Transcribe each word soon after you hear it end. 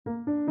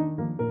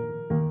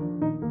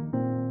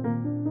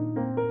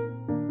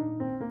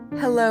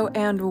Hello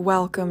and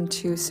welcome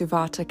to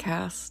Suvata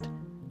Cast.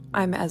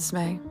 I'm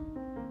Esme.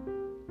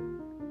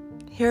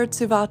 Here at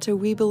Suvata,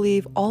 we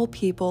believe all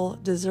people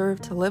deserve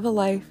to live a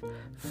life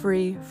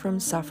free from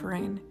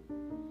suffering.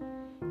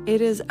 It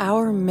is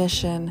our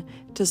mission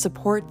to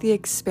support the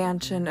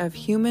expansion of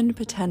human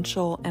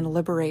potential and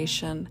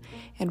liberation,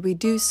 and we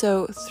do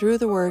so through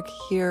the work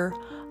here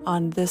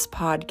on this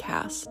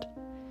podcast.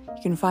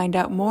 You can find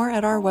out more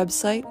at our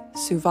website,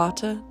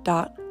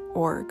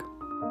 suvata.org.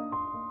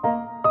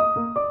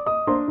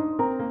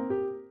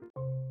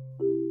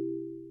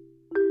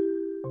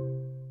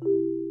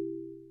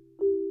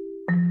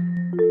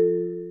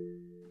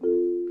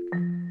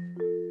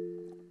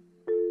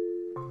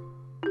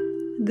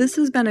 This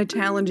has been a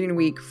challenging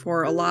week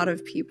for a lot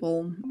of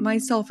people,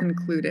 myself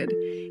included,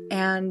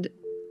 and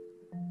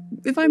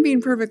if I'm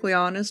being perfectly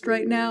honest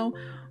right now,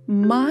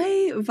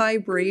 my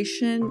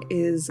vibration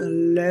is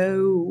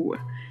low.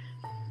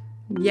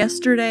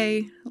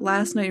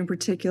 Last night in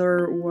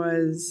particular,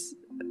 was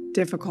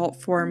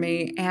difficult for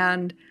me,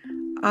 and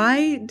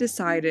I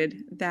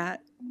decided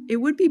that it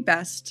would be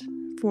best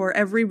for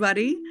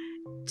everybody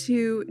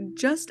to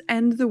just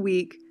end the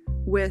week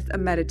with a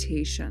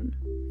meditation.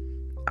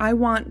 I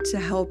want to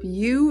help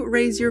you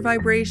raise your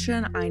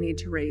vibration. I need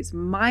to raise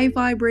my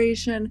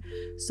vibration.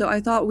 So I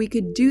thought we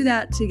could do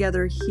that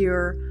together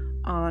here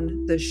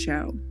on the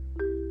show.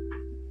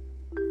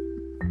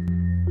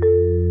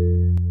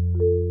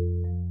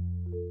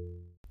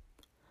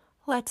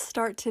 Let's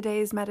start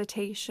today's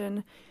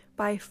meditation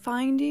by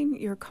finding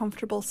your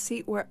comfortable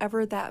seat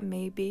wherever that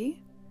may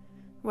be,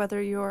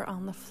 whether you're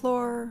on the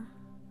floor,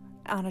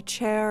 on a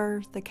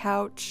chair, the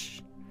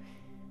couch.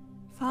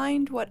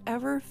 Find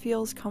whatever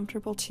feels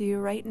comfortable to you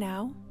right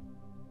now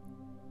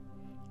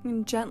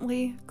and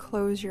gently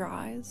close your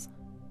eyes.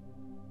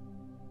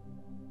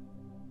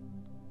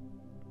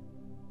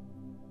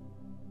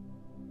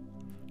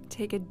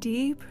 Take a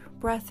deep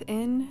breath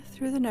in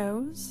through the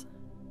nose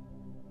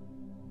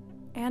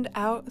and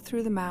out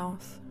through the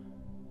mouth.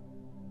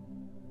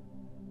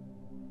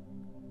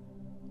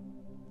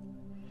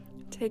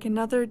 Take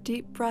another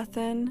deep breath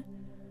in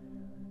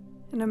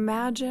and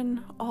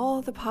imagine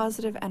all the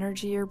positive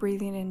energy you're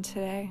breathing in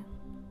today.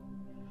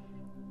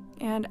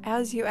 And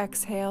as you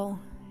exhale,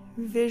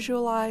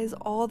 visualize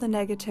all the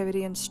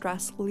negativity and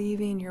stress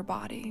leaving your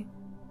body.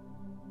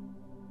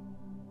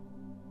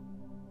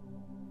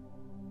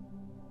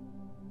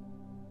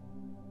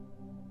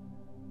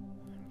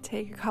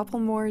 Take a couple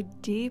more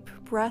deep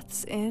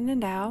breaths in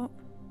and out.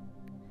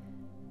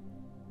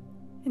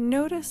 And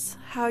notice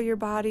how your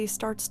body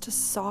starts to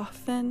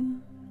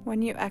soften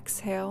when you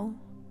exhale.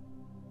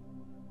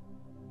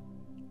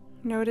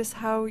 Notice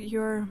how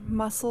your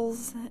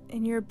muscles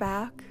in your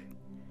back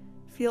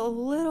feel a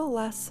little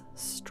less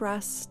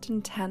stressed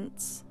and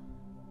tense.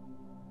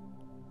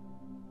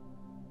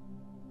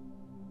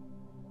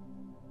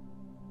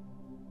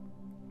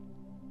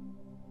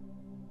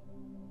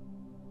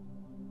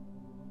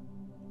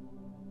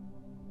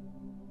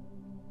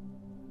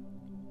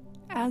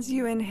 As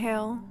you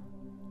inhale,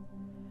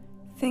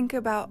 think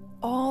about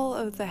all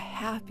of the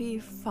happy,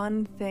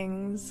 fun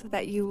things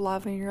that you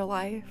love in your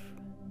life.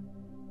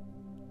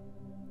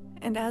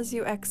 And as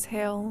you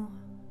exhale,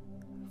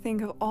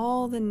 think of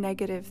all the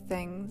negative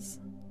things.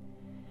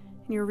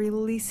 And you're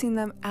releasing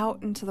them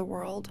out into the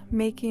world,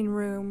 making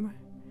room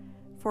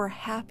for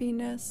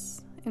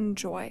happiness and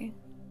joy.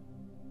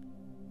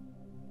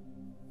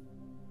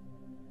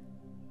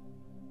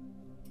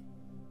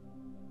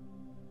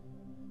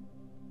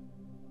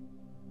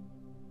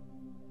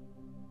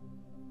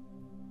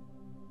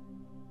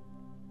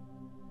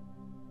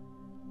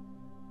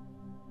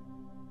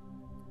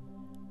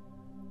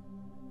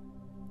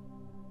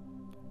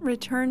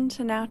 Return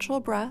to natural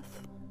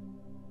breath.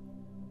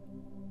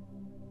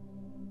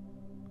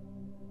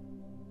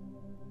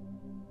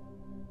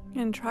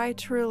 And try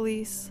to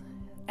release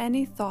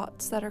any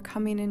thoughts that are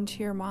coming into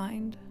your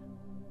mind.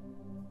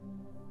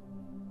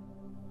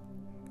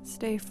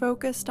 Stay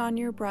focused on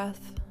your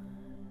breath,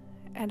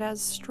 and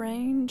as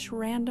strange,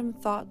 random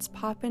thoughts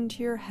pop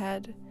into your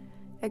head,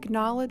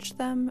 acknowledge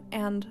them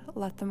and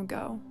let them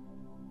go.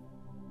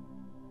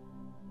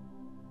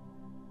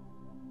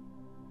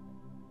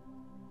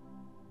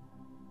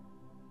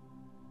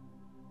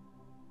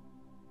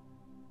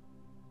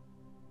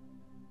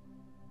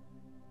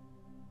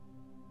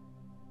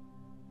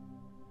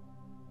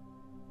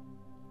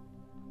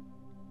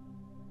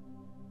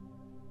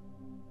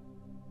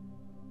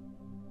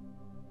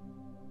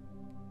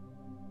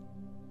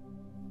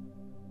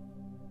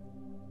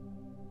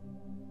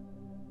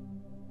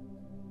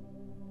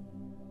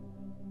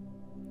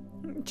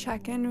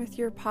 Check in with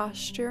your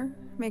posture.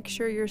 Make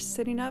sure you're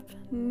sitting up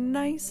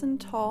nice and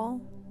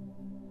tall.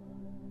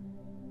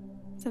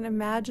 And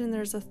imagine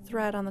there's a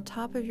thread on the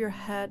top of your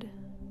head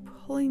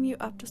pulling you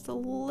up just a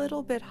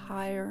little bit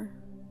higher.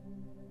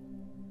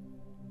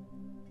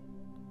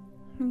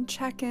 And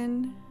check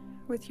in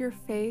with your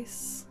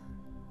face.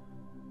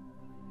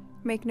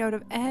 Make note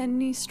of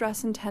any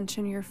stress and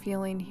tension you're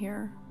feeling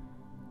here.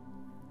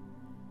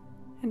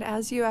 And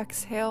as you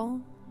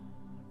exhale,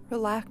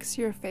 relax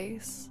your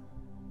face.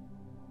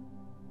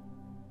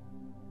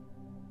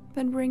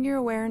 Then bring your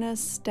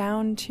awareness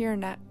down to your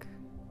neck.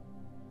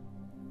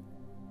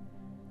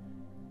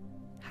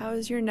 How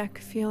is your neck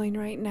feeling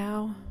right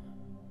now?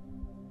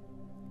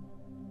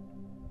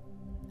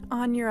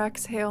 On your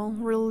exhale,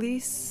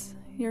 release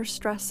your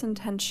stress and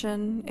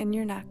tension in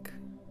your neck.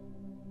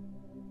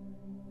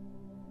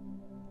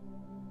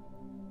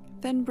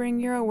 Then bring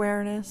your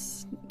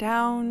awareness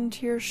down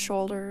to your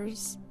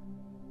shoulders.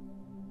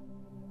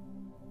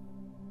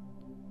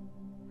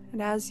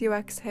 And as you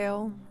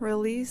exhale,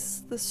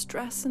 release the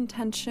stress and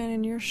tension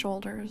in your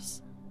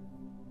shoulders.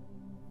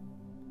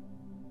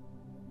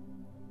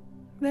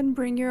 Then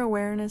bring your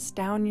awareness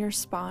down your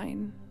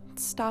spine,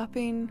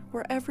 stopping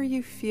wherever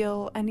you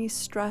feel any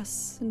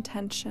stress and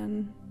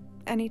tension,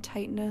 any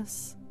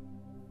tightness.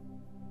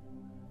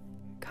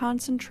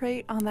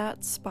 Concentrate on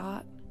that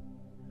spot.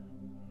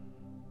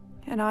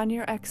 And on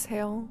your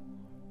exhale,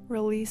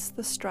 release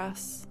the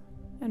stress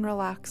and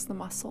relax the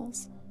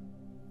muscles.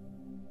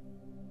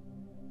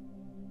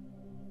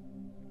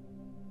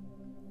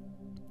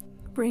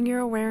 Bring your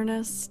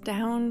awareness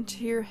down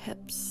to your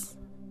hips.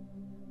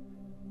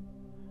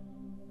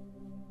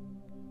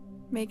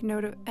 Make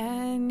note of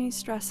any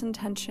stress and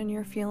tension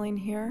you're feeling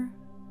here.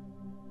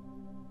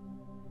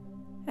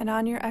 And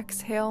on your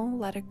exhale,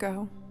 let it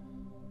go.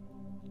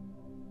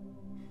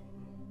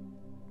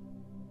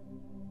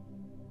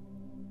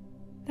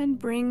 Then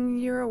bring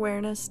your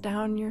awareness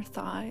down your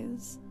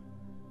thighs.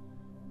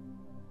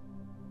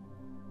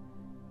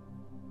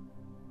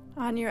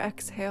 On your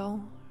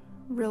exhale,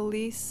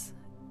 release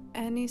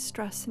any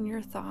stress in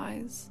your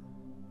thighs.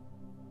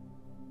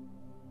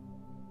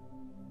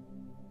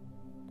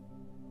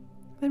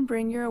 Then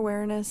bring your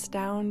awareness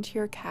down to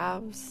your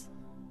calves.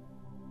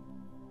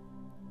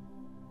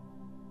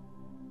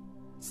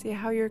 See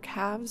how your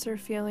calves are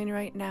feeling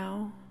right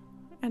now,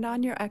 and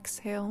on your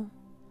exhale,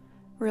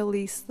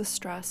 release the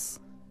stress.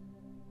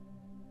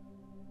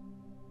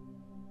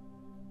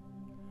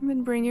 And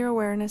then bring your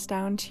awareness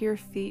down to your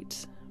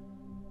feet.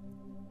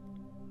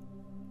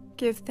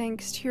 Give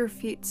thanks to your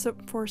feet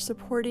for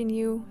supporting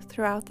you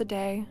throughout the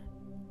day.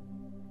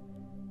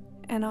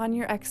 And on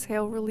your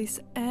exhale, release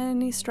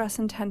any stress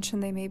and tension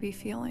they may be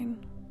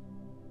feeling.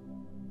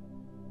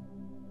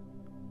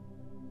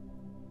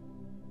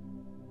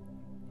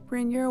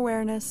 Bring your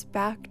awareness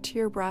back to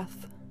your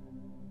breath.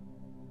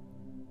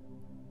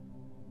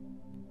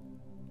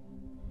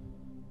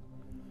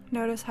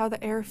 Notice how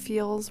the air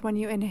feels when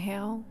you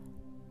inhale.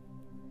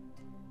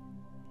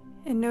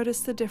 And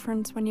notice the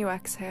difference when you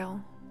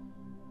exhale.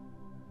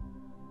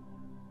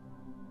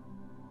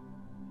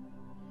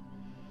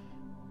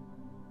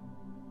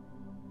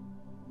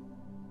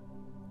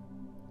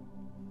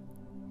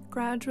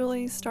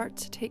 Gradually start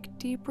to take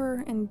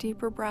deeper and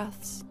deeper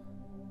breaths,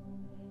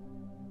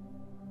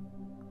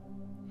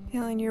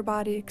 feeling your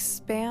body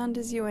expand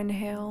as you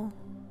inhale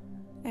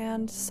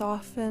and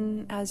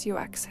soften as you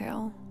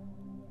exhale.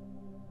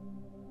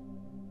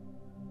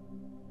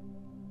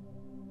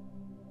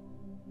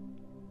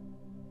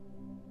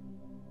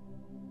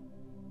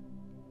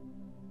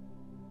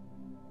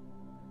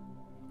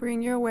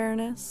 Bring your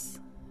awareness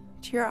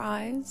to your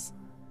eyes,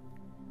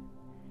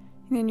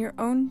 and in your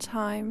own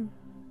time,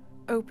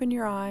 open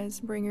your eyes,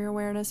 bring your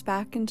awareness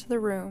back into the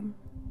room.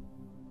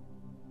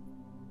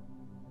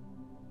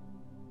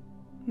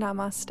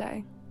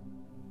 Namaste.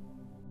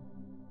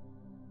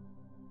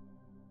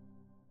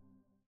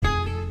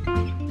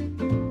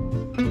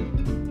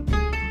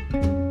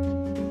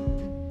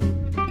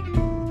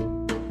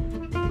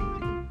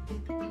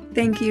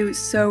 Thank you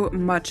so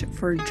much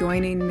for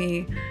joining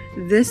me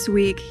this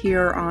week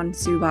here on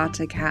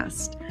Subhata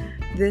Cast.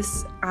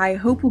 This, I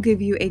hope, will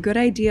give you a good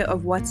idea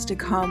of what's to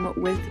come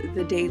with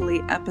the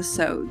daily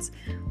episodes.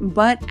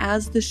 But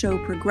as the show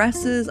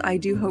progresses, I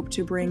do hope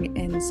to bring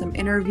in some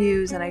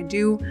interviews, and I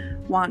do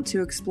want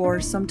to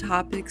explore some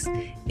topics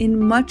in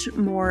much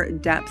more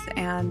depth.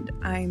 And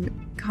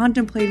I'm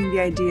contemplating the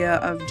idea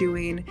of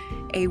doing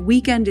a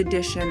weekend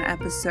edition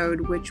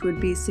episode, which would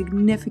be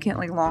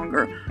significantly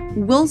longer.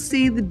 We'll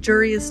see, the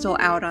jury is still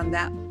out on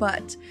that,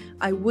 but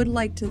I would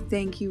like to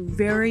thank you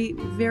very,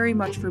 very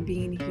much for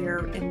being here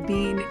and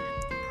being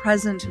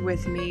present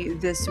with me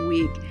this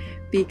week,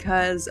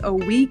 because a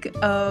week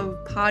of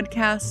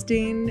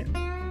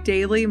podcasting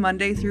daily,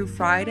 Monday through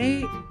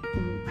Friday,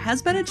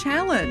 has been a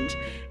challenge,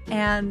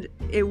 and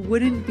it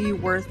wouldn't be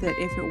worth it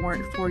if it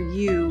weren't for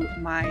you,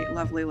 my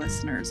lovely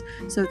listeners.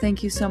 So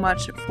thank you so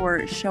much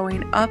for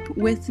showing up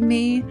with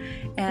me,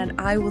 and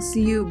I will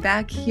see you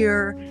back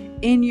here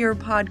in your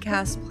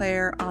podcast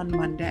player on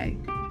Monday.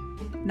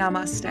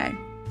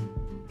 Namaste.